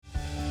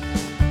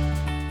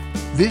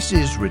This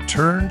is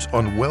Returns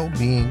on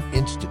Wellbeing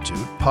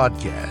Institute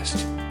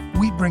podcast.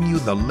 We bring you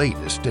the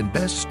latest and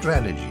best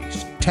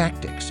strategies,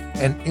 tactics,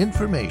 and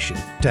information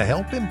to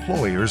help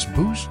employers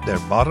boost their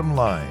bottom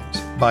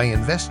lines by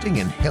investing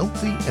in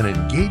healthy and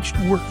engaged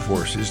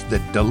workforces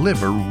that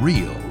deliver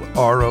real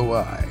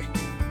ROI.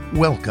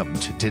 Welcome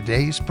to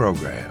today's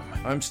program.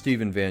 I'm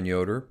Stephen Van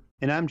Yoder.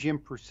 And I'm Jim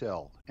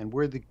Purcell, and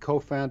we're the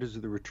co-founders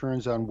of the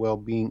Returns on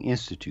Wellbeing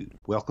Institute.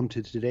 Welcome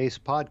to today's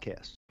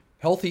podcast.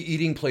 Healthy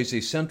eating plays a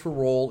central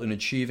role in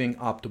achieving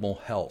optimal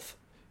health.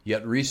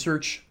 Yet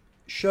research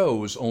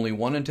shows only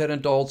 1 in 10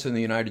 adults in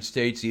the United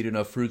States eat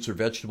enough fruits or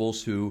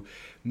vegetables to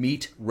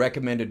meet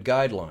recommended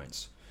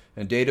guidelines.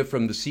 And data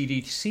from the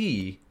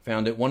CDC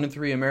found that 1 in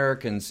 3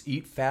 Americans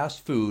eat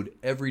fast food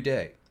every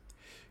day.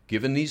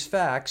 Given these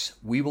facts,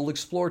 we will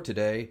explore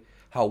today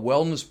how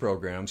wellness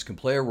programs can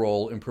play a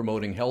role in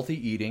promoting healthy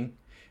eating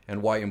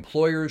and why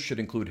employers should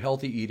include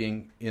healthy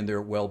eating in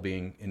their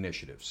well-being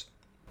initiatives.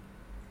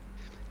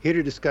 Here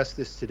to discuss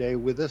this today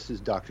with us is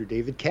Dr.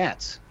 David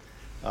Katz.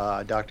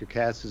 Dr.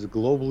 Katz is a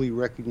globally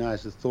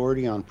recognized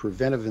authority on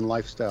preventive and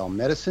lifestyle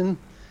medicine.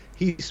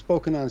 He's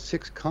spoken on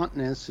 6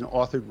 continents and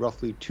authored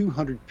roughly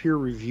 200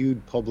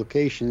 peer-reviewed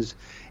publications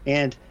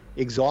and,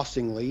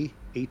 exhaustingly,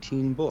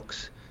 18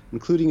 books,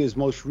 including his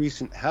most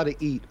recent How to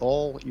Eat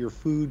All Your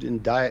Food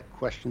and Diet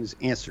Questions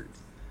Answered.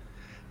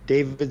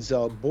 David's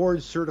a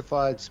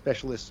board-certified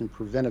specialist in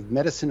preventive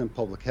medicine and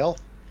public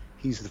health.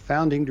 He's the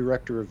founding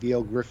director of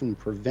Yale Griffin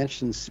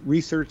Prevention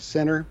Research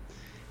Center,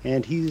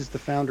 and he's the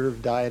founder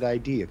of Diet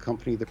ID, a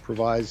company that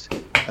provides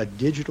a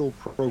digital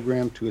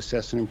program to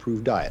assess and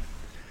improve diet.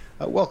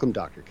 Welcome,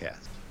 Dr.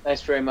 Katz.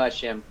 Thanks very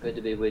much, Jim. Good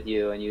to be with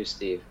you and you,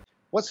 Steve.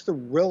 What's the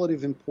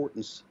relative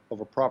importance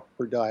of a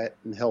proper diet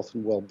in health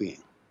and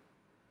well-being?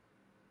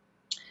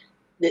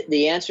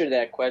 The answer to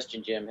that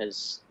question, Jim,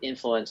 has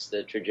influenced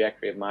the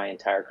trajectory of my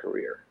entire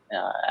career.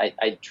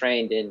 I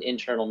trained in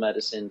internal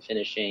medicine,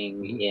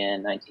 finishing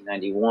in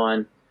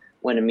 1991,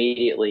 went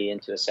immediately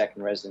into a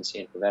second residency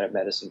in preventive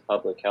medicine,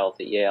 public health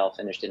at Yale,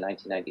 finished in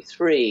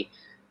 1993.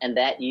 And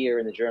that year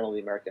in the Journal of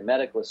the American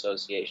Medical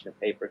Association, a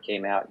paper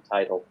came out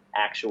entitled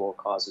Actual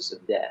Causes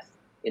of Death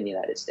in the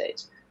United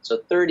States. So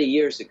 30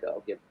 years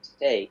ago, give or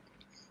take,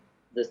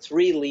 the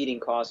 3 leading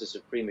causes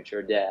of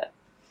premature death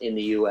in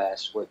the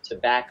U.S. were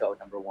tobacco,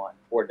 number 1,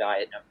 poor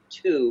diet, number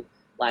 2,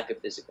 lack of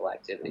physical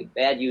activity,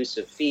 bad use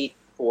of feet,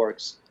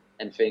 forks,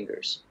 and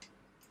fingers.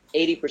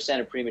 80%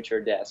 of premature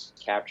deaths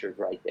captured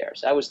right there.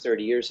 So that was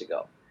 30 years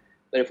ago.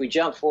 But if we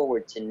jump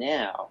forward to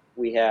now,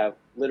 we have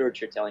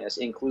literature telling us,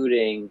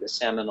 including the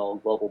seminal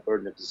Global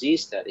Burden of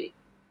Disease study,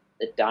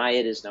 that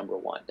diet is number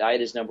 1.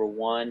 Diet is number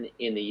 1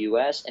 in the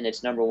U.S., and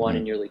it's number 1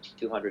 in nearly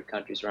 200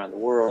 countries around the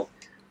world.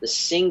 The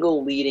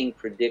single leading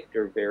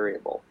predictor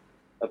variable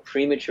of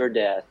premature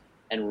death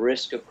and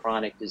risk of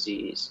chronic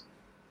disease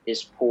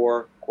is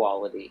poor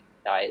quality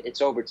diet.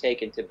 It's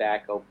overtaken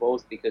tobacco,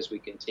 both because we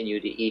continue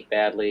to eat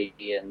badly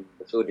and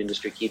the food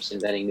industry keeps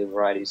inventing new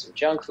varieties of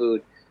junk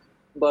food,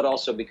 but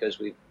also because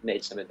we've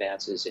made some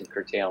advances in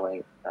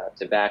curtailing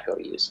tobacco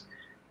use.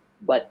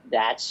 But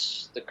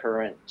that's the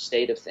current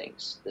state of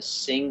things. The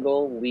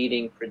single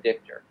leading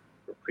predictor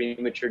for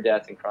premature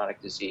death and chronic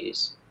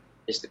disease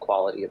is the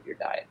quality of your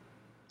diet.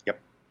 Yep.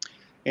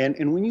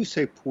 And when you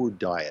say poor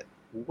diet,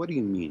 what do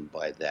you mean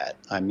by that?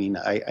 I mean,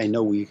 I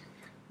know we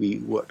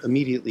what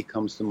immediately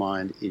comes to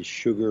mind is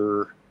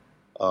sugar,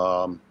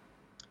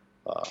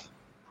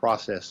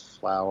 processed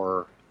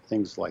flour,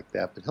 things like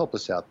that. But help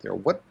us out there.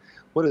 What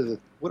are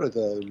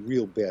the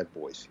real bad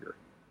boys here?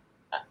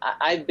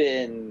 I've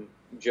been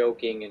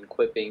joking and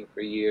quipping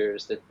for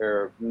years that there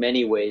are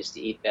many ways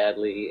to eat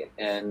badly,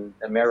 and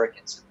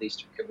Americans at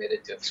least are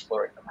committed to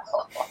exploring them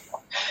all.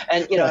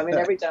 And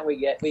every time we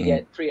get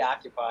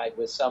preoccupied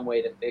with some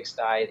way to fix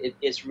diet,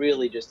 it's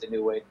really just a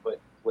new way to put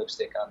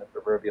lipstick on the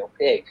proverbial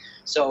pig.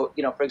 So,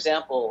 for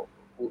example,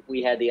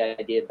 we had the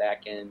idea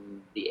back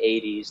in the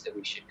 80s that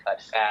we should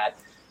cut fat.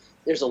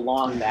 There's a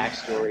long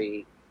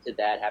backstory to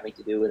that having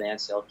to do with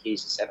Ansel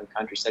Keys'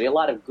 7-country study. A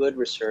lot of good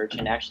research,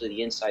 and actually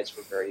the insights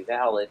were very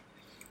valid.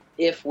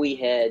 If we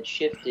had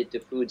shifted to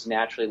foods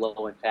naturally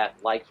low in fat,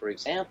 like, for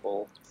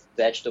example,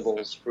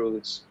 vegetables,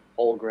 fruits,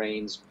 whole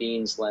grains,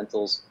 beans,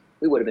 lentils,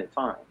 we would have been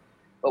fine.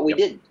 But we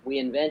didn't. We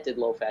invented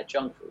low-fat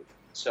junk food.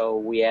 So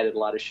we added a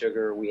lot of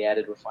sugar, we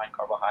added refined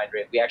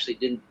carbohydrate. We actually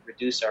didn't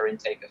reduce our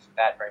intake of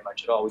fat very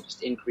much at all. We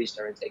just increased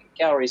our intake of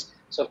calories.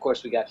 So, of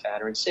course, we got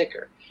fatter and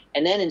sicker.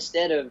 And then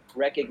instead of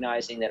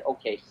recognizing that,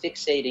 okay,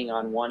 fixating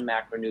on one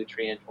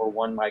macronutrient or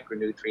one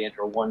micronutrient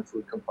or one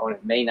food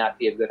component may not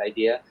be a good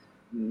idea,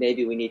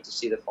 maybe we need to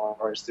see the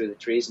forest through the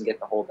trees and get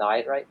the whole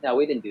diet right. No,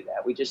 we didn't do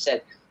that. We just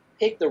said,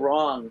 pick the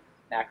wrong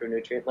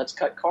macronutrient, let's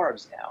cut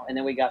carbs now. And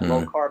then we got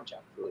low-carb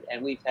junk food.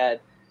 And we've had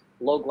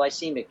low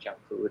glycemic junk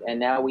food, and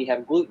now we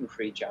have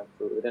gluten-free junk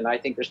food, and I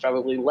think there's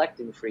probably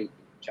lectin-free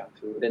junk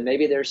food, and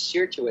maybe there's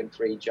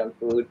sirtuin-free junk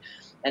food,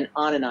 and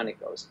on it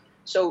goes.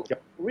 So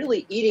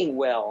really eating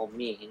well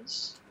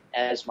means,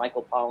 as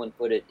Michael Pollan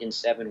put it in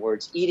 7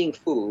 words, eating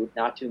food,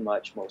 not too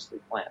much, mostly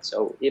plants.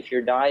 So if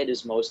your diet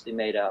is mostly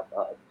made up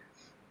of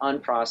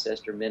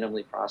unprocessed or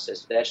minimally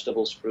processed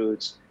vegetables,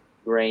 fruits,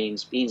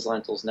 grains, beans,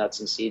 lentils, nuts,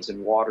 and seeds,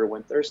 and water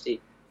when thirsty,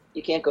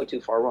 you can't go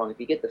too far wrong. If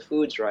you get the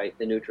foods right,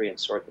 the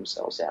nutrients sort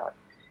themselves out.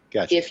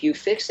 Gotcha. If you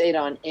fixate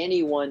on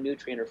any one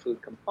nutrient or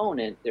food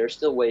component, there are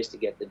still ways to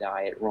get the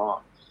diet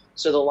wrong.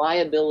 So the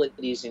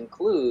liabilities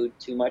include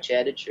too much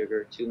added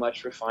sugar, too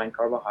much refined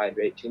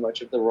carbohydrate, too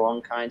much of the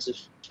wrong kinds of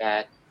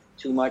fat,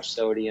 too much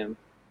sodium,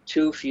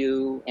 too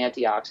few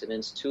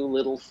antioxidants, too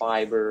little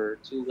fiber,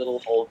 too little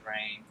whole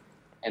grain,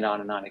 and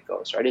on it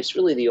goes, right? It's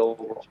really the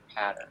overall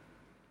pattern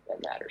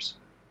that matters.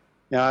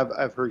 Now,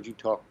 I've heard you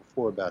talk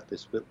before about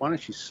this, but why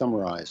don't you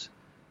summarize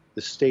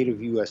the state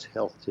of U.S.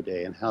 health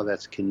today and how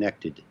that's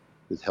connected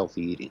with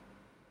healthy eating?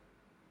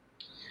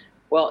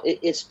 Well,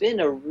 it's been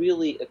a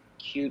really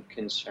acute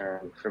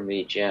concern for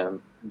me,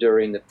 Jim,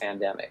 during the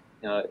pandemic.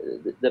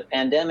 The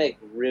pandemic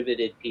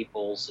riveted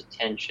people's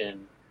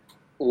attention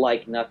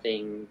like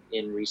nothing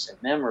in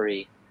recent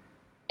memory.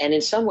 And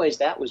in some ways,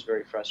 that was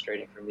very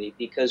frustrating for me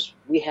because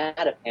we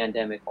had a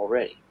pandemic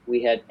already.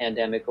 We had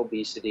pandemic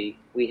obesity.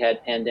 We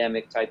had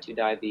pandemic type 2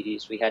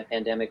 diabetes. We had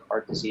pandemic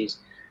heart disease.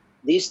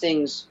 These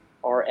things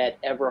are at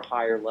ever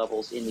higher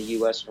levels in the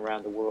U.S. and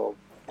around the world,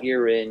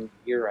 year in,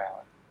 year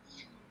out.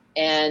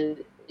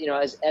 And,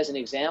 as an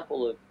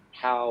example of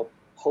how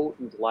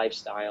potent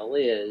lifestyle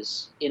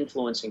is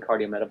influencing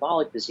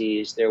cardiometabolic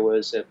disease, there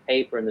was a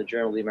paper in the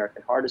Journal of the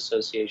American Heart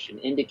Association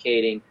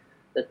indicating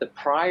that the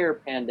prior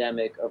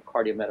pandemic of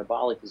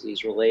cardiometabolic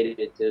disease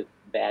related to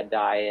bad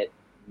diet,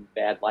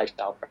 bad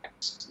lifestyle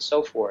practices, and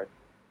so forth,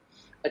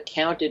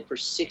 accounted for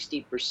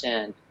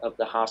 60% of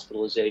the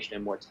hospitalization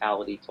and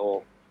mortality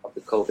toll of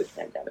the COVID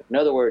pandemic. In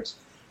other words,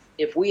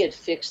 if we had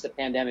fixed the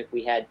pandemic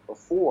we had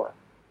before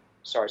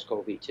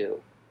SARS-CoV-2,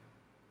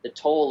 the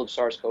toll of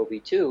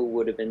SARS-CoV-2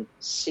 would have been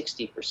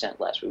 60%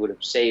 less. We would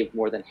have saved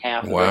more than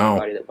half of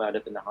everybody that wound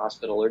up in the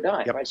hospital or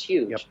dying. Yep. Right? It's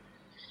huge.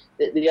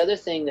 Yep. The other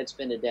thing that's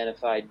been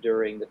identified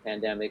during the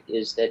pandemic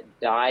is that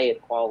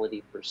diet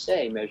quality per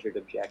se, measured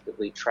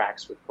objectively,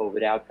 tracks with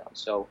COVID outcomes.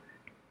 So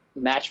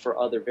matched for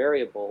other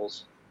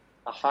variables,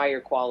 a higher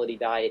quality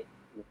diet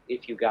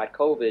if you got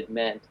COVID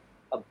meant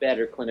a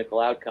better clinical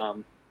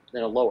outcome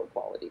than a lower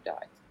quality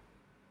diet.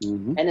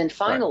 Mm-hmm. And then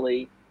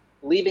finally,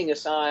 leaving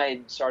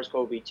aside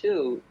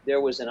SARS-CoV-2,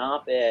 there was an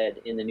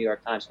op-ed in the New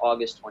York Times,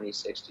 August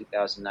 26,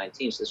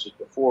 2019, so this was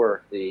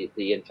before the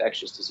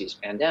infectious disease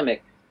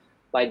pandemic,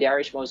 by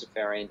Dariush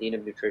Mozaffarian, Dean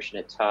of Nutrition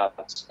at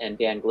Tufts, and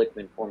Dan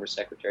Glickman, former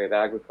Secretary of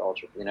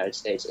Agriculture for the United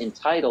States,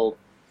 entitled,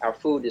 "Our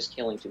Food is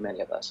Killing Too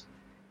Many of Us."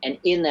 And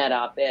in that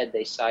op-ed,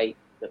 they cite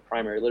the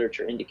primary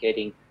literature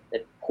indicating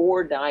that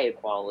poor diet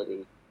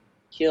quality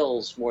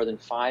kills more than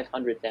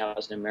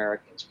 500,000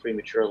 Americans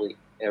prematurely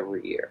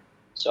every year.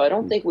 So I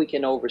don't think we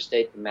can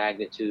overstate the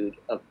magnitude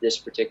of this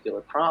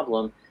particular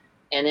problem.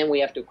 And then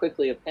we have to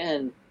quickly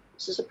append,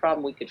 this is a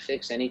problem we could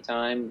fix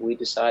anytime we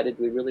decided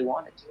we really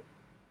wanted to.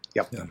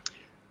 Yep. Yeah.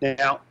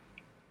 Now,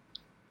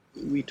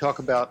 we talk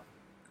about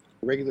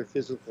regular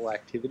physical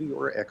activity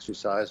or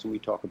exercise, and we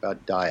talk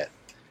about diet.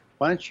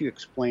 Why don't you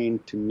explain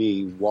to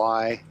me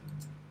why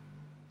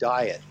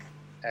diet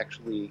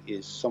actually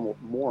is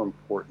somewhat more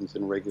important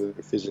than regular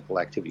physical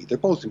activity? They're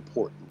both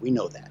important. We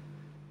know that.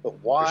 But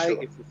why,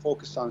 if you're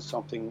focused on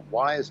something,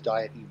 why is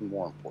diet even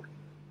more important?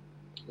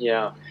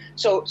 Yeah.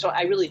 So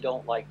I really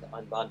don't like to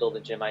unbundle the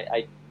Jim.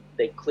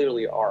 They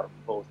clearly are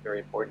both very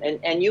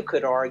important. And you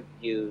could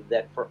argue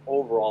that for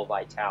overall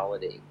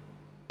vitality,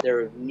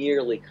 they're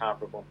nearly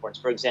comparable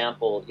importance. For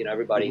example,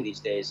 everybody these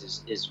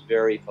days is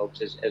very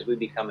focused, as we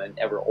become an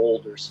ever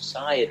older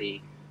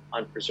society,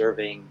 on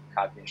preserving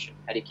cognition.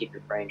 How do you keep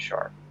your brain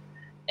sharp?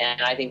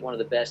 And I think one of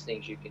the best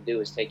things you can do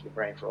is take your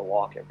brain for a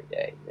walk every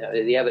day.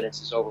 The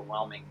evidence is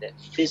overwhelming that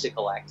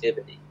physical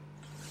activity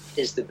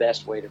is the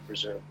best way to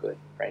preserve good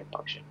brain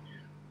function.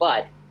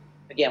 But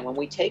again, when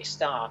we take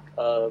stock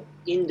of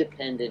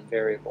independent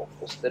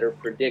variables that are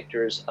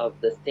predictors of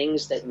the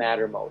things that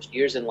matter most,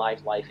 years in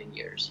life, life in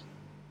years,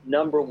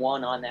 number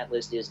one on that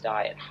list is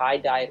diet. High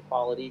diet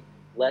quality,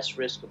 less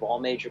risk of all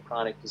major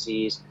chronic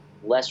disease,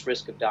 less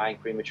risk of dying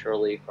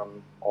prematurely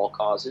from all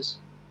causes,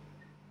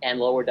 and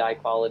lower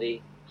diet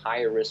quality,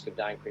 higher risk of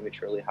dying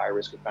prematurely, higher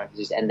risk of chronic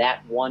disease. And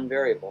that one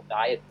variable,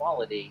 diet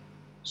quality,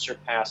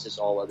 surpasses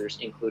all others,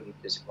 including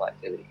physical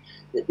activity.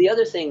 The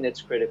other thing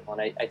that's critical,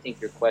 and I think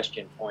your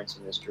question points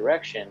in this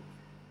direction,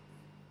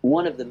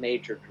 one of the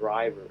major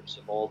drivers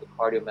of all the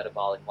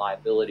cardiometabolic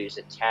liabilities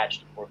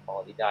attached to poor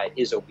quality diet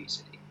is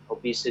obesity.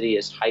 Obesity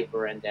is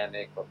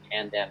hyperendemic or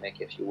pandemic,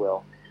 if you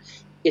will.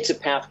 It's a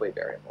pathway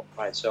variable,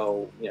 right?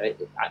 So,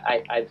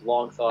 I've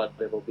long thought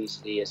of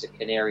obesity as a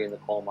canary in the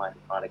coal mine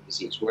of chronic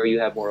disease. Where you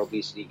have more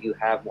obesity, you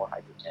have more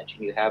hypertension,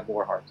 you have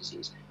more heart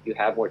disease, you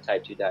have more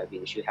type 2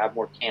 diabetes, you have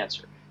more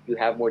cancer, you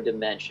have more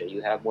dementia,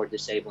 you have more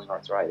disabling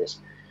arthritis.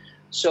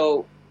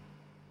 So,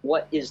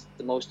 what is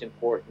the most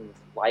important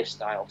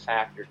lifestyle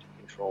factor to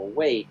control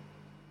weight?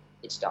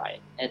 It's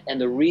diet.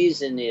 And the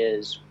reason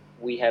is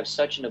we have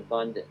such an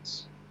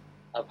abundance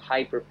of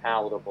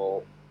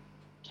hyperpalatable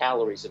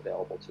calories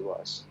available to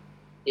us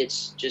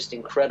it's just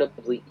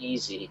incredibly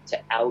easy to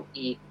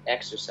out-eat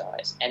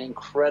exercise and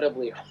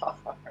incredibly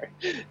hard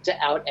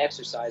to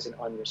out-exercise an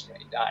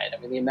unrestrained diet.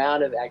 I mean, the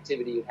amount of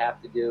activity you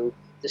have to do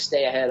to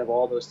stay ahead of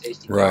all those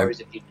tasty calories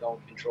if you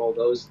don't control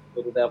those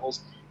little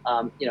devils,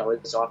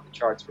 it's off the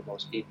charts for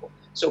most people.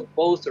 So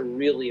both are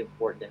really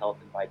important to health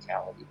and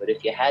vitality. But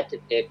if you had to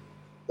pick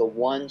the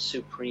one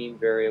supreme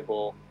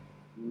variable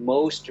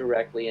most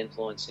directly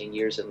influencing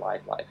years in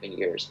life in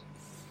years,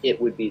 it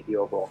would be the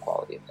overall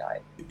quality of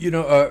diet.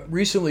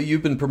 Recently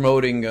you've been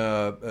promoting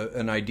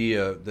an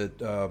idea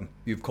that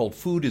you've called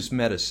food is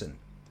medicine,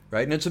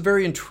 right? And it's a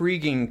very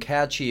intriguing,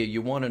 catchy,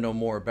 you want to know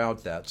more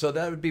about that. So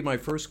that would be my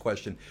first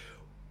question.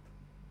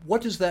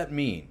 What does that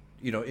mean,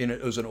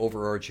 as an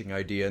overarching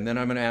idea? And then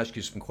I'm going to ask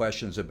you some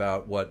questions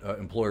about what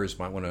employers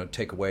might want to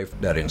take away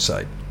from that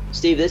insight.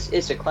 Steve, this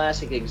is a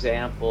classic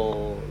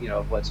example,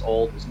 of what's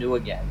old is new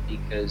again,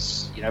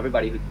 because,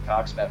 everybody who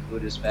talks about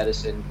food as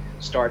medicine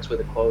starts with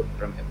a quote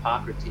from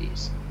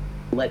Hippocrates: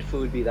 "Let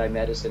food be thy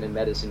medicine and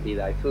medicine be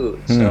thy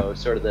food." So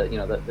sort of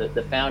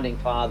the founding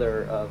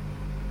father of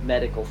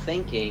medical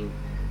thinking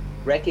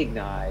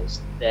recognized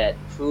that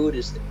food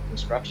is the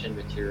construction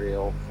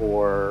material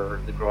for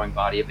the growing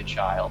body of a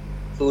child.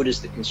 Food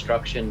is the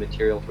construction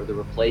material for the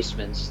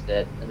replacements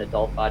that an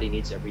adult body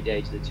needs every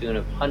day, to the tune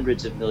of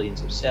hundreds of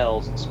millions of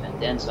cells and spent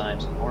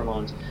enzymes and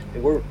hormones.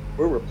 And we're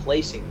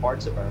replacing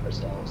parts of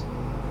ourselves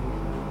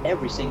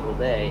every single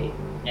day,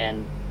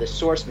 and the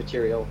source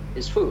material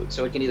is food.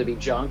 So it can either be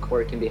junk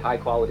or it can be high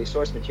quality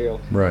source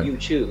material. Right. You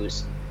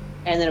choose.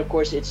 And then, of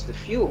course, it's the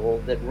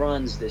fuel that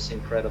runs this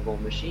incredible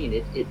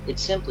machine. It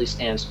simply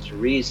stands to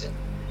reason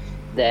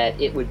that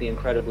it would be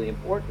incredibly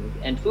important.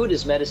 And food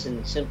as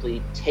medicine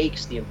simply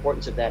takes the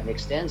importance of that and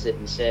extends it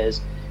and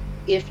says,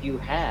 if you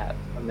have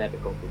a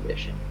medical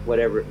condition,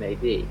 whatever it may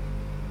be,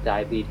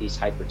 diabetes,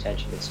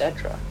 hypertension,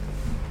 etc.,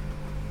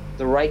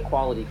 the right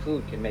quality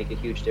food can make a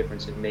huge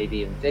difference and maybe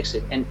even fix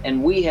it.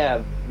 And we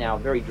have now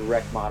very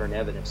direct modern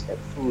evidence that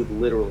food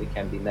literally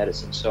can be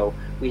medicine. So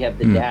we have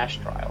the DASH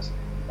trials,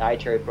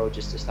 dietary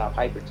approaches to stop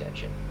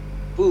hypertension.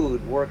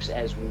 Food works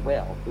as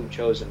well, food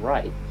chosen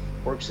right,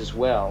 works as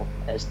well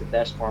as the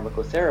best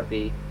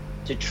pharmacotherapy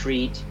to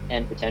treat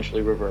and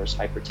potentially reverse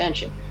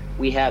hypertension.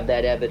 We have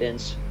that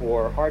evidence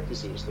for heart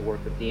disease, the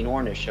work of Dean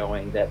Ornish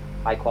showing that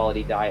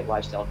high-quality diet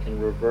lifestyle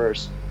can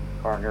reverse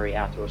coronary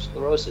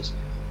atherosclerosis.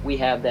 We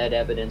have that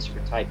evidence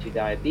for type 2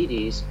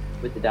 diabetes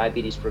with the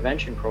Diabetes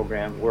Prevention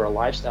Program, where a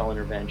lifestyle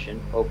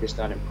intervention focused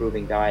on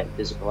improving diet and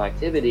physical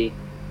activity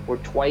were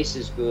twice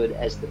as good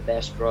as the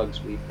best drugs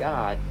we've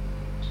got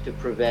to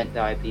prevent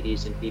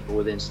diabetes in people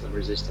with insulin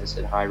resistance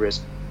at high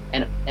risk.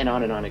 And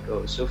on it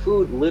goes. So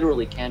food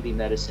literally can be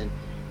medicine.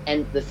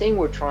 And the thing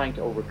we're trying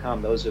to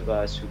overcome, those of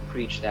us who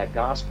preach that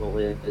gospel,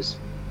 is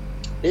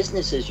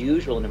business as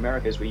usual in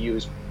America is we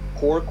use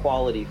poor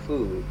quality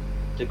food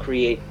to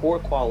create poor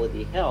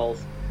quality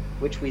health,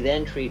 which we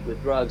then treat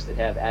with drugs that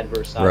have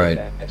adverse side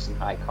effects and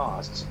high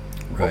costs.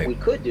 What we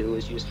could do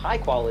is use high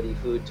quality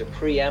food to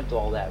preempt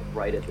all that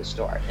right at the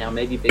start. Now,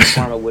 maybe Big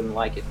Pharma wouldn't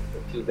like it,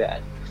 but too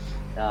bad,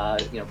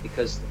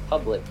 because the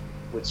public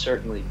would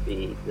certainly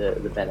be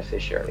the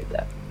beneficiary of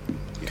that.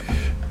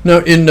 Now,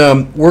 in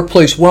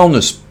workplace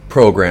wellness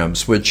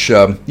programs, which,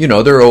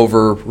 their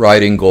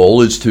overriding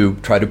goal is to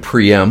try to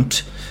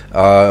preempt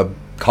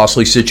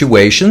costly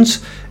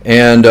situations,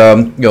 and,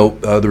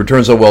 the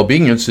Returns on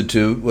Wellbeing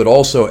Institute would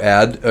also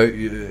add,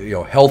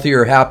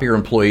 healthier, happier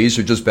employees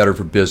are just better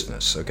for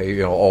business,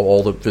 okay,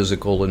 all the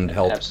physical and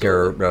health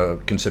care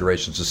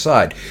considerations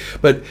aside.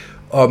 But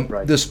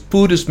this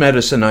food is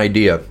medicine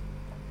idea,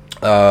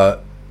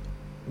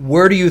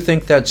 where do you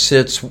think that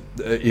sits,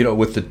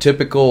 with the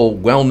typical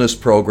wellness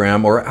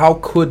program, or how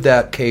could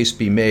that case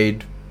be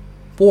made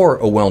for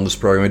a wellness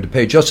program and to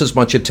pay just as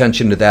much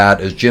attention to that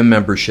as gym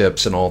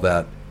memberships and all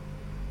that,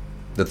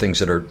 the things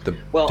that are the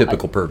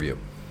typical purview?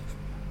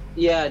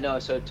 Yeah, no,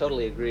 so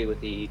totally agree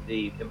with the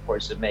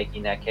importance of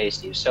making that case,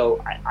 Steve.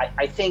 So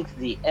I think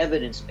the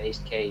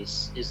evidence-based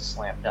case is a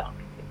slam dunk.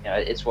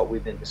 It's what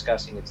we've been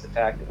discussing. It's the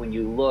fact that when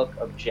you look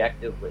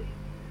objectively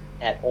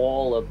at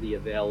all of the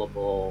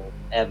available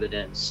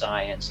evidence,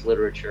 science,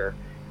 literature,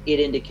 it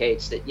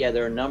indicates that,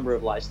 there are a number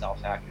of lifestyle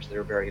factors that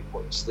are very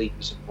important. Sleep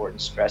is important,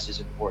 stress is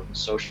important,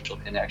 social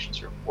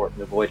connections are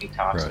important, avoiding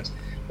toxins. Right.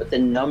 But the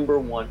number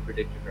one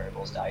predictive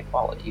variable is diet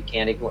quality. You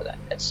can't ignore that.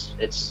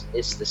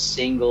 It's the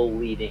single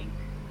leading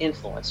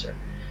influencer.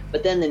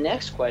 But then the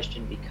next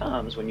question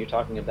becomes, when you're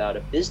talking about a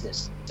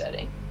business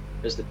setting,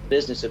 because the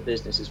business of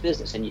business is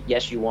business. And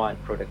yes, you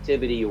want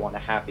productivity, you want a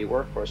happy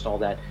workforce and all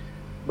that,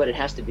 but it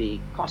has to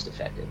be cost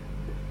effective,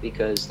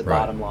 because the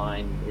bottom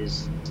line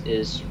is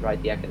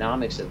the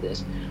economics of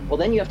this. Well,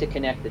 then you have to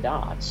connect the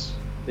dots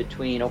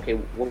between, okay,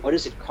 what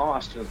does it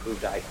cost to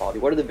improve diet quality?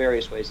 What are the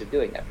various ways of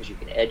doing that? Because you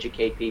can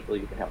educate people,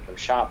 you can help them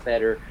shop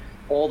better,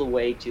 all the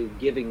way to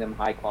giving them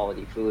high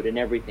quality food and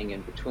everything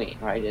in between,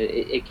 right?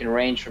 It can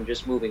range from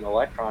just moving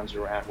electrons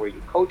around where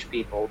you coach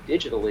people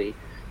digitally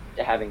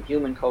to having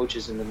human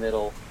coaches in the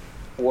middle,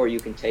 or you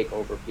can take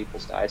over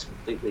people's diets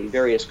completely,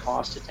 various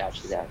costs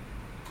attached to that.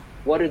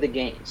 What are the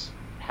gains?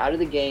 how do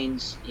the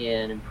gains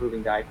in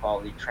improving diet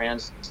quality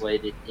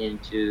translated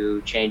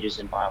into changes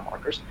in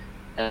biomarkers?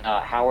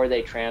 How are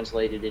they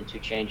translated into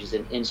changes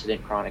in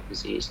incident chronic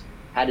disease?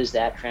 How does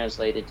that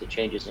translate into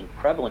changes in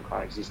prevalent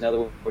chronic disease? In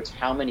other words,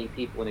 how many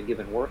people in a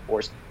given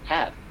workforce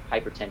have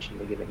hypertension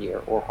in a given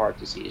year, or heart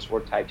disease,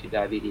 or type 2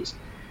 diabetes?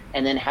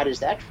 And then how does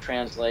that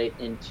translate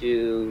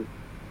into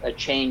a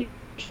change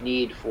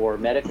need for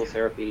medical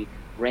therapy,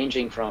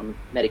 ranging from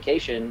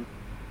medication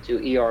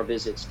to ER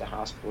visits to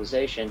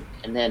hospitalization?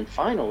 And then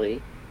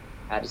finally,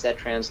 how does that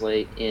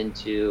translate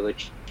into a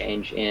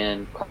change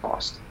in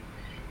cost?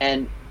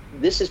 And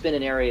this has been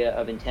an area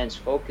of intense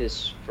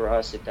focus for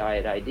us at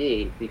Diet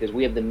ID, because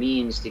we have the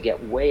means to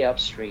get way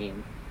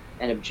upstream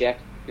and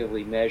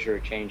objectively measure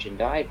a change in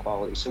diet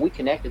quality. So we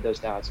connected those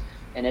dots.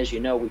 And as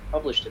you know, we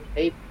published a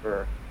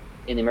paper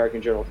in the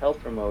American Journal of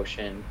Health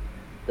Promotion,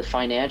 The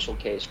Financial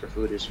Case for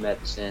Food as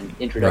Medicine,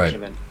 Introduction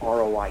of an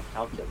ROI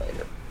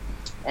Calculator.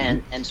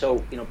 And so,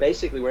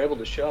 basically we're able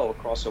to show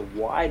across a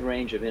wide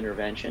range of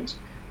interventions,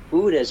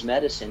 food as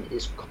medicine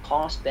is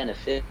cost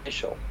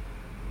beneficial.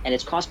 And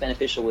it's cost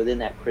beneficial within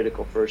that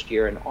critical first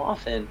year, and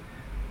often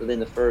within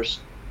the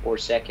first or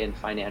second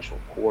financial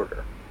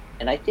quarter.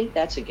 And I think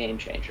that's a game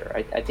changer.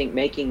 I think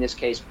making this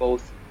case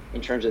both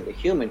in terms of the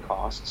human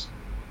costs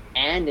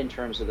and in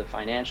terms of the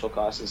financial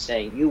costs, and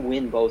saying you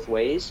win both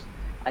ways,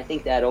 I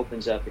think that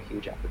opens up a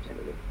huge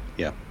opportunity.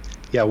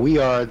 Yeah, we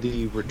are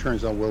the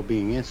Returns on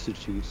Wellbeing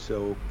Institute,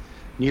 so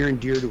near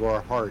and dear to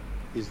our heart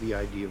is the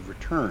idea of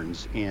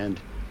returns. And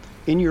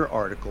in your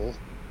article,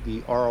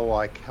 the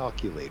ROI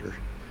Calculator,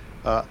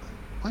 why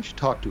don't you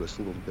talk to us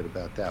a little bit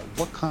about that?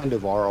 What kind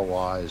of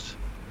ROIs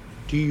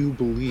do you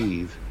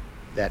believe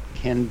that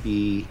can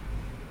be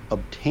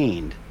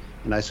obtained?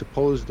 And I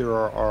suppose there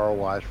are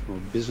ROIs from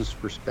a business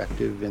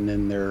perspective, and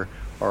then there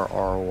are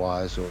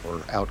ROIs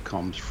or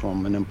outcomes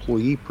from an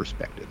employee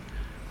perspective.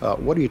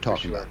 What are you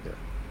talking about there?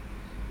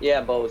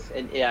 Yeah, both.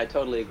 And yeah, I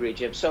totally agree,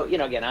 Jim. So,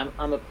 again,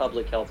 I'm a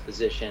public health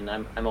physician.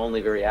 I'm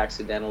only very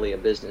accidentally a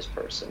business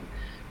person.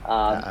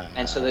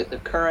 And so the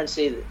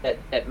currency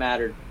that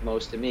mattered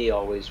most to me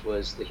always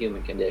was the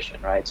human condition,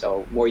 right?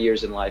 So more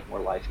years in life, more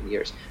life in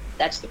years.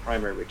 That's the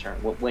primary return.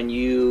 When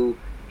you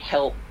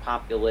help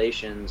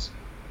populations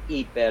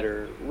eat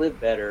better, live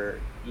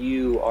better,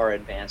 you are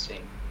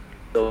advancing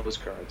those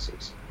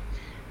currencies,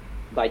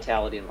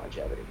 vitality and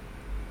longevity.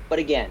 But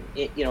again,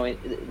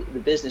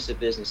 the business of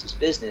business is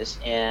business,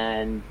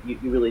 and you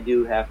really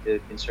do have to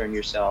concern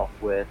yourself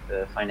with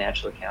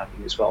financial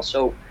accounting as well.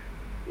 So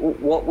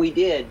what we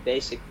did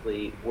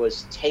basically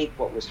was take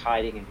what was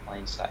hiding in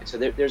plain sight. So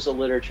there's a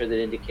literature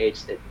that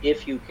indicates that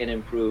if you can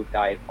improve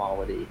diet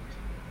quality,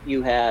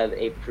 you have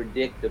a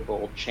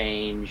predictable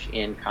change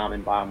in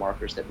common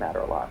biomarkers that matter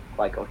a lot,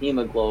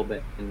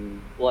 glycohemoglobin,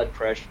 blood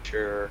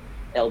pressure,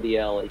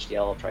 LDL,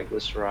 HDL,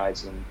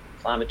 triglycerides, and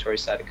inflammatory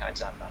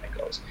cytokines, on it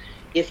goes.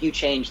 If you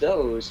change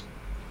those,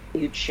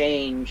 you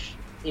change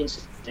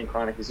incident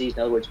chronic disease.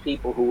 In other words,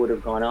 people who would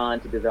have gone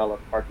on to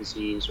develop heart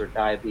disease or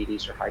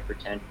diabetes or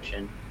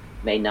hypertension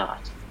may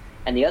not.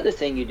 And the other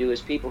thing you do is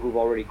people who've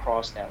already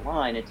crossed that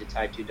line into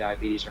type 2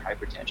 diabetes or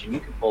hypertension, you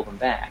can pull them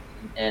back,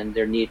 and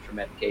their need for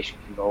medication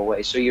can go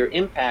away. So you're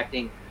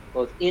impacting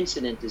both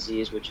incident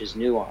disease, which is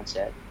new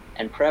onset,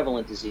 and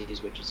prevalent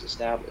disease, which is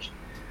established.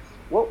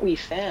 What we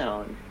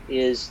found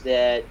is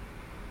that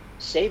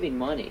saving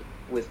money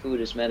with food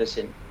as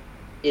medicine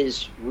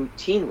is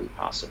routinely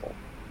possible.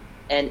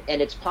 And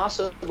it's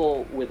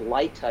possible with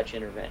light touch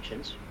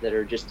interventions that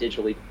are just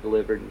digitally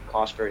delivered and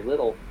cost very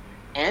little,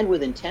 and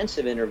with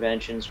intensive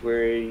interventions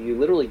where you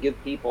literally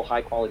give people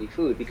high quality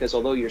food, because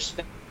although you're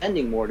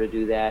spending more to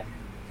do that,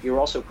 you're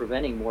also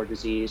preventing more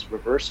disease,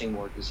 reversing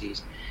more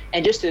disease.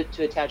 And just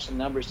to attach some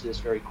numbers to this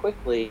very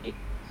quickly,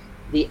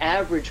 the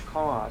average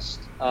cost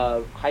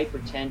of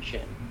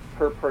hypertension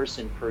per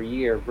person per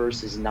year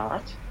versus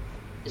not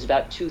is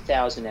about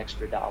 $2,000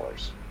 extra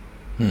dollars.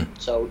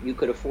 So you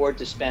could afford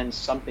to spend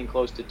something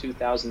close to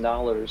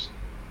 $2,000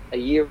 a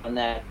year on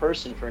that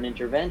person for an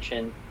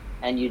intervention,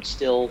 and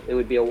it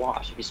would be a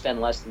wash. If you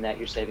spend less than that,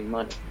 you're saving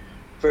money.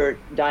 For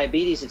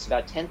diabetes, it's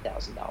about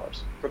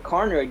 $10,000. For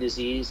coronary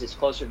disease, it's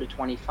closer to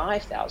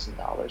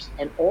 $25,000.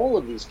 And all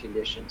of these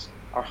conditions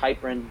are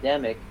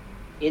hyperendemic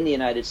in the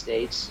United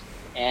States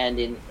and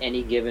in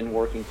any given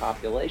working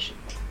population.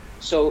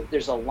 So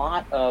there's a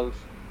lot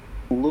of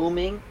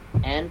looming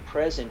and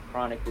present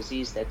chronic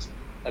disease that's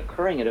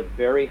occurring at a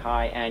very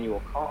high annual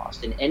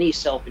cost, and any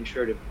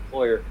self-insured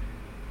employer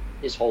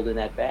is holding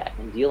that back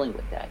and dealing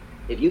with that.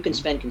 If you can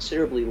spend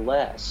considerably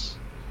less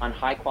on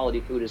high quality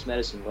food as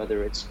medicine,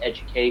 whether it's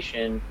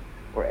education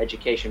or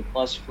education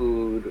plus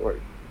food or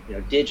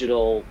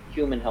digital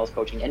human health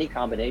coaching, any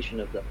combination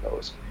of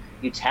those,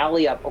 you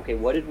tally up, okay,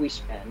 what did we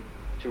spend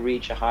to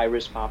reach a high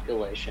risk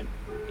population?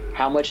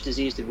 How much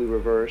disease did we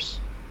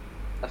reverse,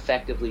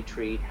 effectively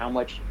treat? How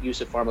much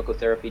use of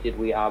pharmacotherapy did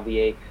we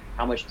obviate?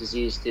 How much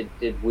disease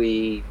did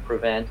we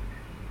prevent?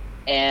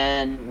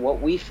 And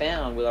what we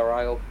found with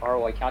our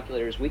ROI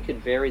calculator is we could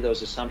vary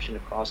those assumptions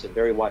across a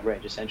very wide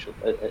range,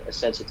 a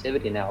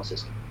sensitivity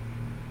analysis.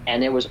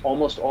 And there was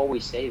almost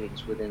always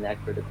savings within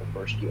that critical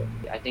first year.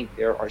 I think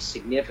there are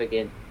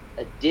significant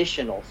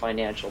additional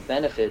financial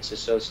benefits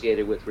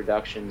associated with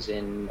reductions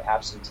in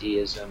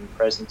absenteeism,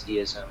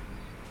 presenteeism,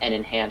 and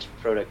enhanced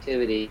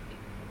productivity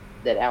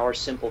that our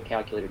simple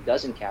calculator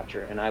doesn't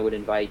capture. And I would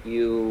invite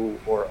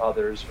you or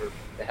others or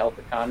the health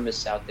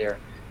economists out there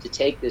to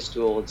take this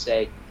tool and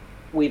say,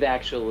 we've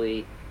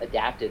actually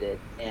adapted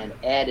it and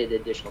added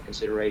additional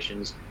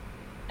considerations,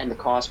 and the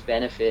cost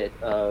benefit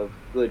of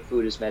good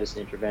food as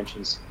medicine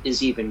interventions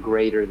is even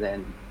greater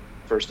than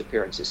first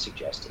appearances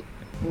suggested.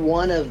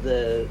 One of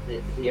the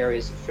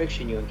areas of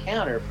friction you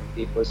encounter from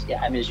people is,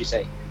 as you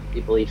say,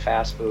 people eat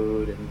fast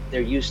food and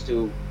they're used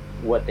to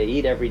what they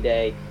eat every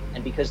day,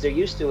 and because they're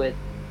used to it,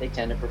 they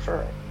tend to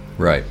prefer it.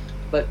 Right.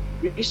 But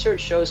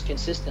research shows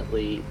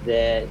consistently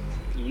that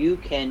you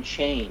can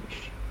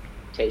change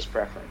taste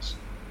preference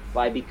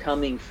by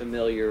becoming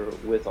familiar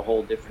with a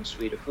whole different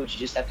suite of foods. You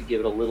just have to give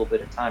it a little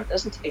bit of time. It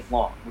doesn't take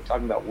long. We're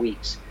talking about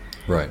weeks.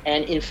 Right.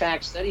 And in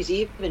fact, studies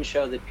even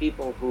show that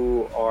people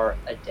who are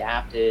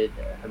adapted,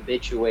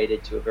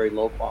 habituated to a very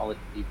low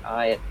quality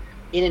diet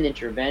in an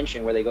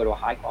intervention where they go to a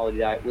high quality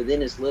diet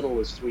within as little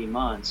as 3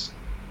 months,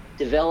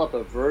 develop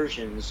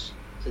aversions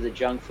to the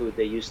junk food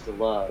they used to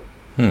love.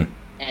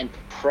 And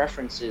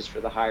preferences for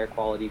the higher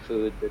quality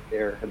food that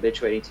they're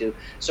habituating to.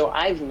 So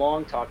I've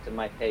long talked to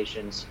my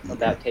patients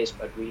about taste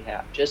bud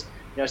rehab. Just,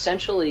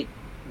 essentially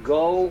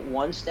go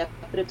one step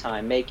at a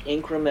time, make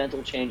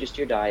incremental changes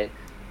to your diet,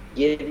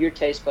 give your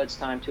taste buds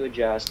time to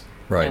adjust.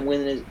 Right. And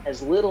within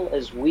as little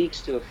as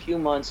weeks to a few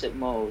months at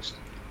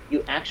most,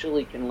 you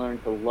actually can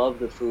learn to love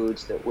the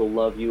foods that will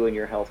love you and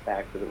your health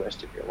back for the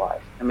rest of your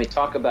life.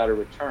 Talk about a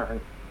return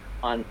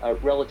on a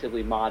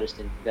relatively modest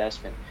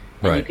investment.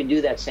 And Right. you can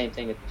do that same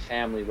thing at the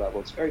family level.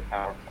 It's very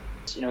powerful.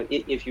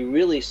 If you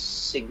really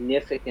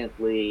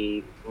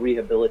significantly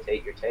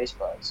rehabilitate your taste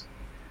buds,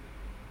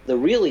 the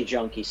really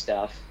junky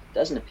stuff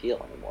doesn't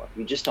appeal anymore.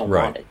 You just don't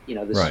Right. want it. The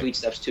Right. sweet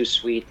stuff's too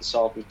sweet, the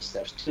salty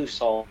stuff's too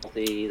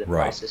salty, the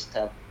Right. processed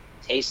stuff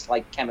tastes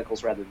like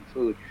chemicals rather than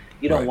food.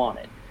 You don't Right. want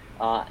it.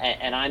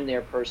 And I'm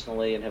there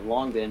personally and have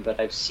long been, but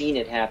I've seen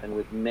it happen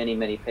with many,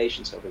 many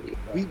patients over the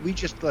years. We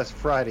just last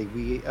Friday,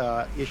 we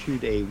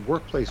issued a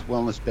workplace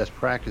wellness best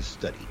practice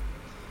study.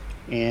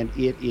 And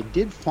it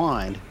did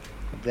find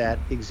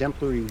that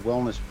exemplary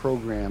wellness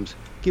programs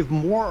give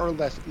more or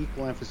less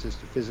equal emphasis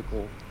to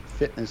physical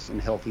fitness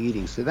and healthy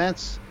eating. So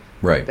that's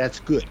Right. that's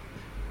good.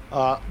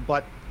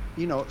 But,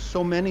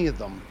 so many of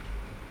them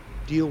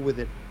deal with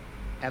it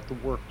at the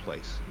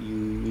workplace.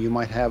 You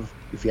might have,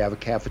 if you have a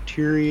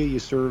cafeteria, you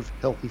serve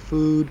healthy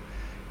food,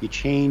 you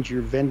change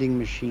your vending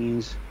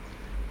machines.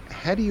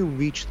 How do you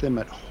reach them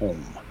at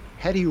home?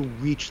 How do you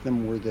reach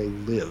them where they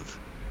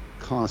live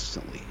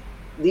constantly?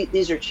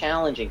 These are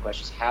challenging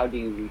questions. How do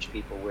you reach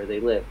people where they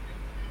live?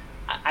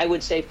 I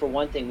would say, for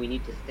one thing, we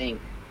need to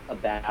think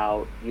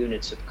about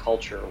units of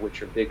culture,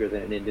 which are bigger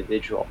than an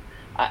individual.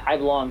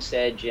 I've long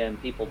said, Jim,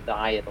 people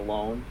diet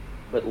alone,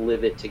 but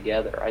live it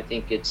together. I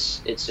think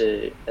it's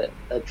a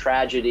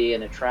tragedy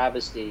and a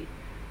travesty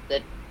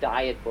that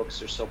diet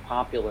books are so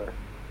popular,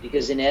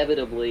 because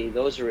inevitably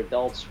those are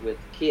adults with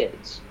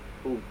kids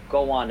who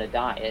go on a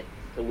diet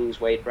to lose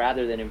weight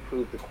rather than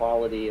improve the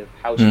quality of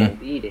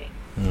household eating.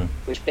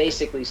 Which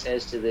basically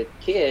says to the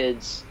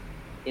kids,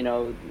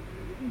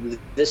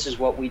 this is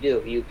what we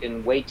do. You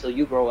can wait till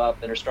you grow up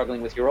and are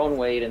struggling with your own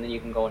weight, and then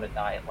you can go on a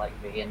diet like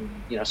me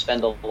and,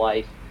 spend a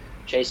life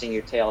chasing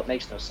your tail. It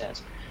makes no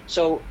sense.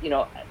 So,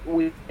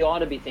 we ought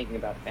to be thinking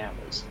about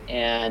families.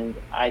 And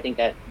I think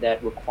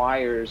that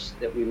requires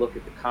that we look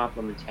at the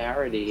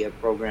complementarity of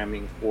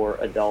programming for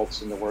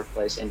adults in the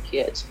workplace and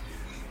kids.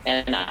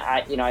 And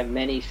I have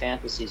many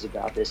fantasies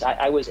about this.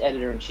 I was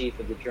editor-in-chief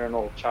of the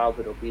journal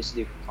Childhood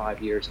Obesity for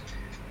 5 years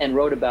and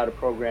wrote about a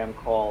program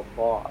called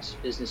BOSS,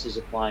 Businesses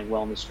Applying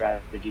Wellness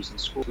Strategies in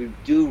Schools. We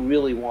do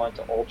really want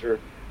to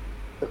alter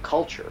the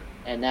culture,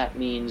 and that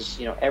means,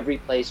 every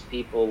place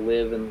people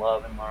live and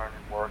love and learn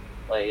and work and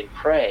play and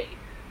pray,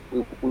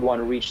 we want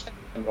to reach them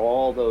at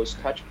all those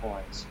touch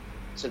points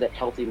so that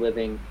healthy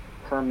living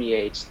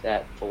permeates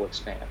that full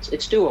expanse.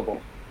 It's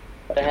doable,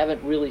 but I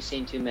haven't really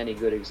seen too many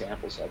good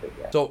examples of it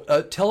yet. So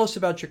tell us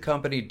about your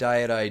company,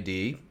 Diet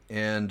ID,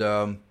 and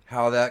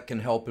how that can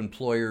help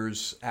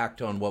employers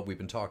act on what we've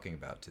been talking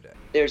about today.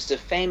 There's a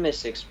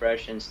famous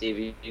expression,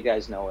 Steve, you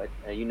guys know it,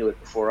 you knew it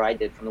before I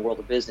did, from the world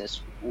of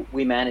business: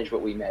 we manage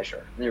what we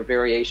measure. And there are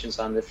variations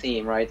on the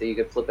theme, right, that you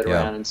could flip it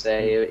around and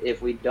say,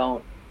 if we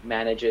don't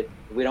manage it,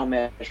 we don't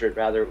measure it,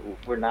 rather,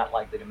 we're not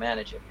likely to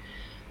manage it.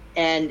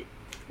 And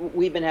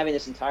we've been having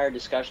this entire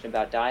discussion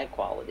about diet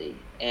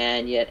quality,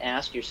 and yet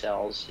ask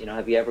yourselves,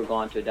 have you ever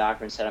gone to a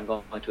doctor and said, I'm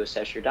going to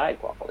assess your diet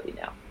quality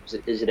now?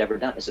 Is it ever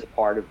done? Is it a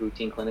part of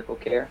routine clinical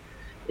care?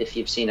 If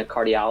you've seen a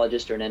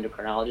cardiologist or an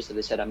endocrinologist, have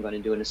they said, I'm going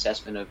to do an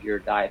assessment of your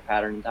diet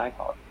pattern and diet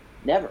quality?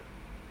 Never.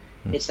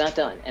 It's not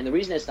done. And the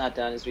reason it's not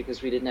done is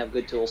because we didn't have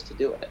good tools to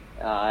do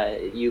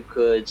it. You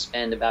could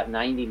spend about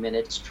 90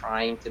 minutes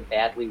trying to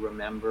badly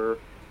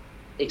remember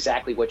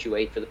exactly what you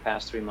ate for the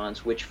past 3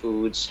 months, which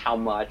foods, how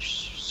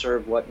much,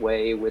 served what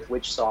way, with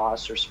which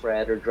sauce or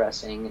spread or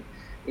dressing.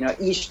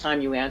 Each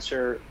time you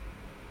answer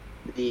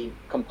the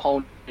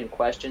component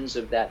questions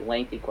of that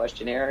lengthy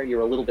questionnaire,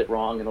 you're a little bit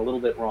wrong and a little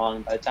bit wrong.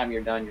 And by the time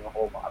you're done, you're a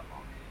whole lot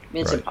wrong. I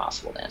mean, it's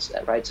impossible to answer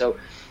that, right? So,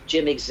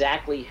 Jim,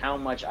 exactly how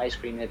much ice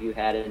cream have you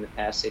had in the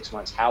past 6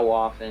 months? How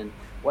often?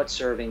 What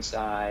serving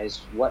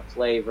size? What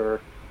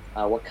flavor?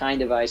 What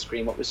kind of ice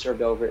cream? What was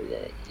served over?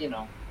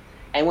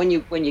 And when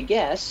you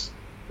guess,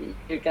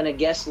 you're going to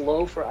guess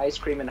low for ice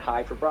cream and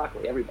high for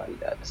broccoli. Everybody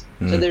does.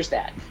 So there's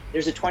that.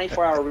 There's a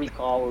 24-hour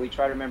recall where we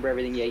try to remember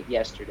everything you ate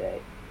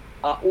yesterday.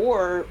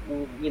 Or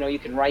you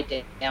can write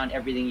down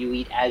everything you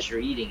eat as you're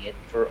eating it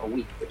for a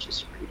week, which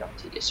is pretty darn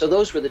tedious. So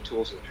those were the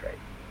tools of the trade.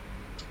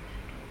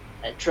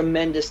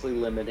 Tremendously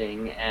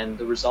limiting, and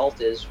the result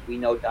is we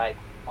know diet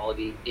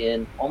quality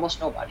in almost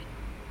nobody.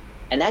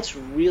 And that's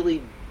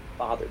really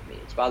bothered me.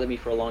 It's bothered me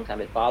for a long time.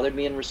 It bothered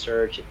me in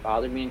research. It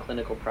bothered me in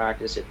clinical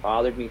practice. It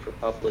bothered me for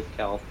public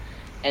health.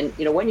 And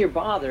when you're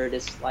bothered,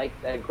 it's like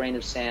that grain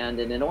of sand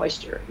in an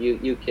oyster.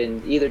 You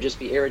can either just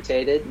be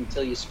irritated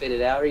until you spit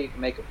it out, or you can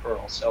make a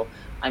pearl. So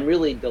I'm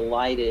really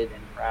delighted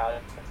and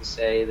proud to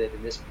say that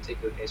in this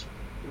particular case,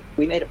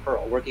 we made a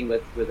pearl working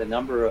with a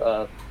number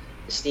of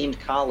esteemed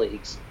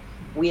colleagues.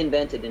 We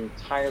invented an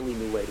entirely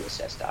new way to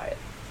assess diet.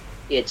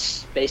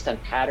 It's based on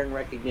pattern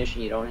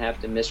recognition. You don't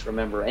have to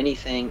misremember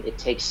anything. It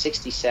takes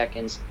 60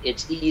 seconds.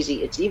 It's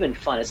easy. It's even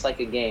fun. It's like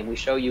a game. We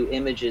show you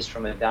images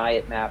from a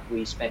diet map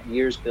we spent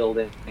years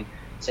building.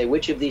 Say,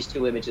 which of these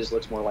two images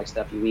looks more like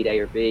stuff you eat, A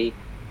or B?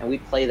 And we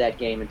play that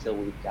game until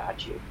we've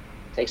got you.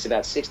 It takes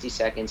about 60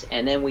 seconds,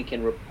 and then we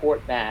can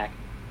report back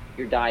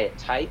your diet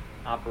type,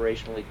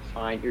 operationally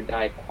defined, your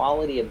diet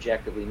quality,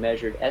 objectively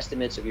measured,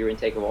 estimates of your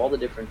intake of all the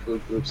different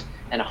food groups,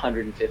 and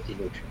 150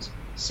 nutrients.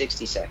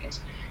 60 seconds.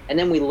 And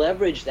then we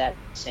leverage that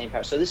same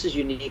power. So this is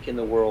unique in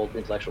the world of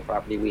intellectual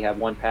property. We have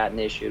one patent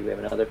issued. We have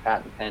another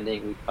patent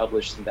pending. We've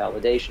published some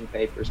validation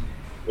papers.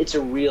 It's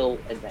a real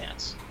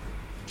advance.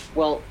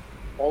 Well,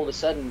 all of a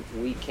sudden,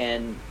 we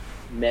can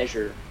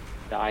measure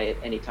diet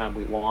anytime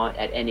we want,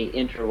 at any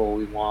interval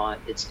we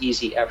want. It's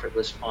easy,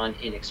 effortless, fun,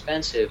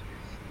 inexpensive.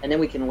 And then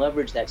we can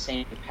leverage that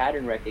same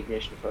pattern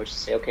recognition approach to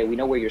say, okay, we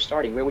know where you're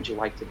starting. Where would you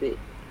like to be?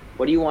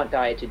 What do you want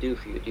diet to do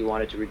for you? Do you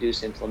want it to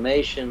reduce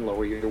inflammation,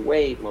 lower your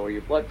weight, lower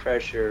your blood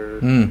pressure,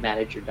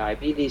 manage your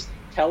diabetes?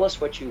 Tell us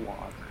what you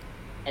want.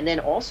 And then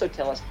also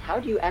tell us, how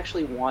do you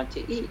actually want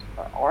to eat?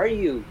 Are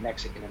you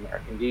Mexican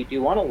American? Do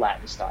you want a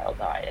Latin style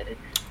diet? And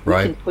we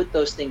can put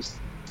those things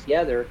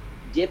together,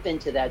 dip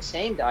into that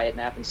same diet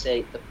map and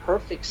say, the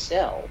perfect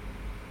cell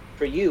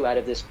for you out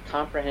of this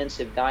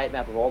comprehensive diet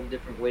map of all the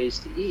different ways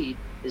to eat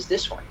is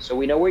this one. So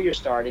we know where you're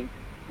starting.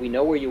 We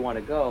know where you want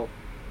to go.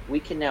 We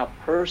can now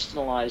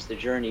personalize the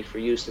journey for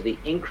you, so the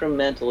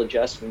incremental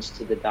adjustments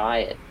to the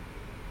diet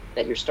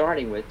that you're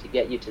starting with to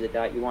get you to the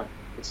diet you want.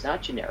 It's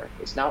not generic.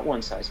 It's not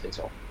one size fits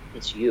all.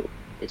 It's you.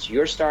 It's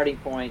your starting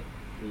point,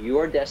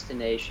 your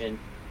destination,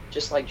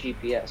 just like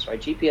GPS,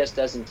 right? GPS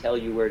doesn't tell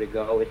you where to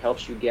go. It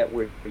helps you get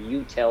where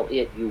you tell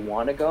it you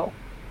want to go.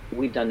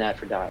 We've done that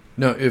for diet.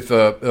 Now, if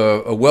a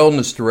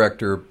wellness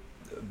director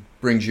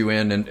brings you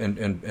in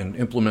and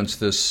implements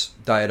this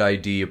Diet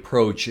ID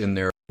approach in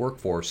their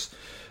workforce,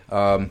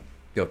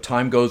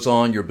 time goes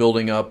on, you're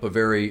building up a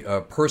very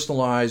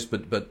personalized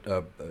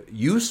but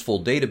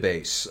useful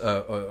database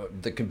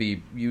that can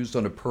be used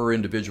on a per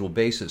individual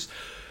basis.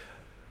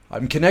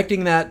 I'm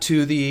connecting that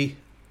to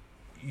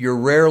you're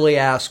rarely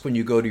asked when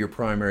you go to your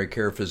primary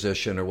care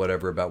physician or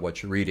whatever about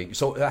what you're eating.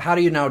 So how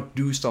do you now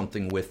do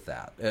something with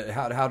that?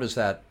 How does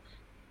that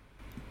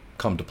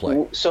come to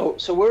play? So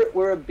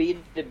we're a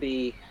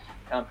B2B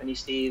company,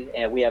 Steve,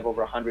 and we have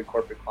over 100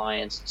 corporate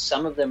clients.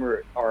 Some of them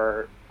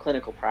are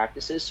clinical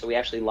practices, so we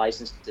actually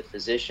license to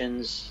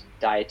physicians,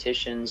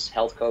 dietitians,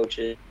 health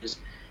coaches,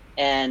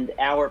 and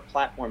our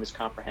platform is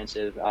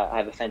comprehensive. I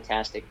have a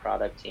fantastic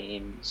product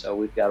team, so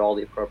we've got all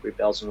the appropriate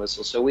bells and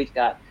whistles. So we've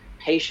got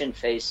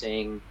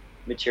patient-facing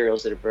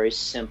materials that are very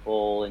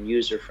simple and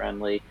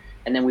user-friendly,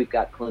 and then we've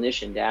got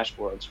clinician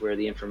dashboards where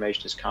the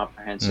information is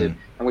comprehensive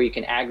and where you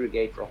can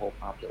aggregate for a whole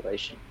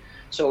population.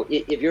 So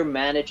if you're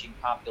managing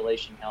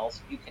population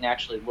health, you can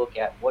actually look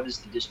at what is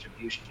the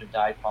distribution of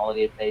diet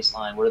quality at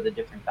baseline, what are the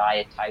different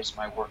diet types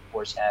my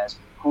workforce has,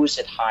 who's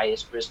at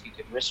highest risk. You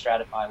can risk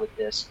stratify with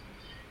this.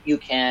 You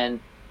can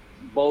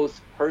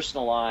both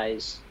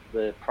personalize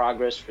the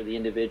progress for the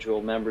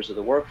individual members of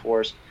the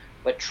workforce,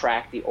 but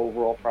track the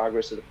overall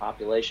progress of the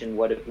population.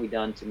 What have we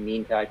done to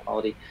mean diet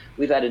quality?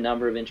 We've had a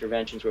number of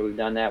interventions where we've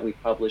done that.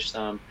 We've published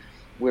some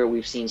where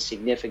we've seen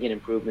significant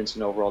improvements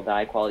in overall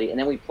diet quality. And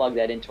then we plug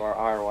that into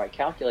our ROI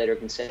calculator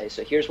and say,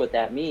 so here's what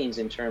that means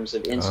in terms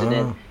of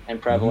incident and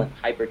prevalent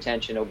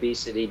hypertension,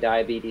 obesity,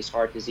 diabetes,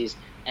 heart disease,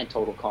 and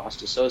total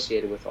cost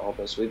associated with all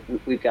those. So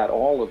we've got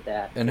all of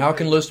that. And how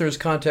can listeners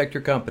contact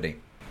your company?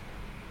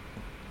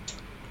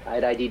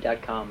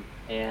 DietID.com.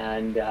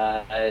 And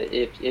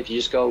if you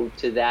just go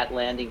to that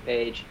landing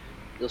page,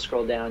 you'll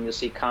scroll down, you'll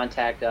see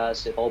contact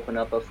us. It'll open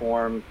up a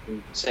form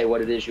and say what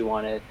it is you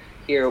want to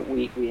here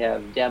we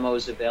have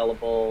demos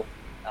available.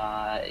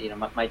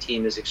 My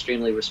team is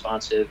extremely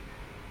responsive.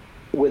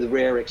 With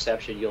rare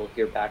exception, you'll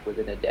hear back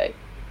within a day.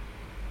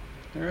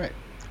 All right.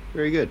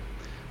 Very good.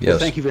 Yes. Well,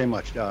 thank you very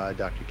much,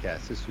 Dr.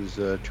 Katz. This was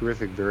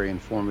terrific, very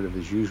informative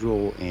as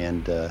usual,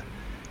 and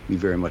we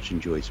very much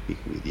enjoyed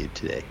speaking with you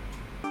today.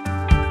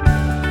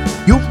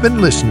 You've been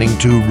listening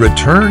to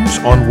Returns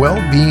on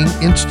Wellbeing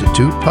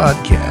Institute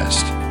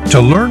podcast. To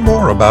learn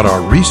more about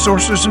our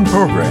resources and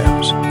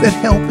programs that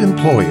help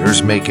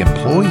employers make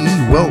employee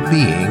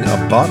well-being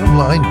a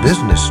bottom-line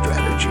business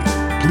strategy,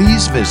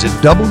 please visit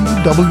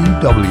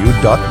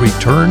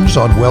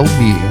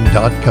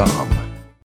www.returnsonwellbeing.com.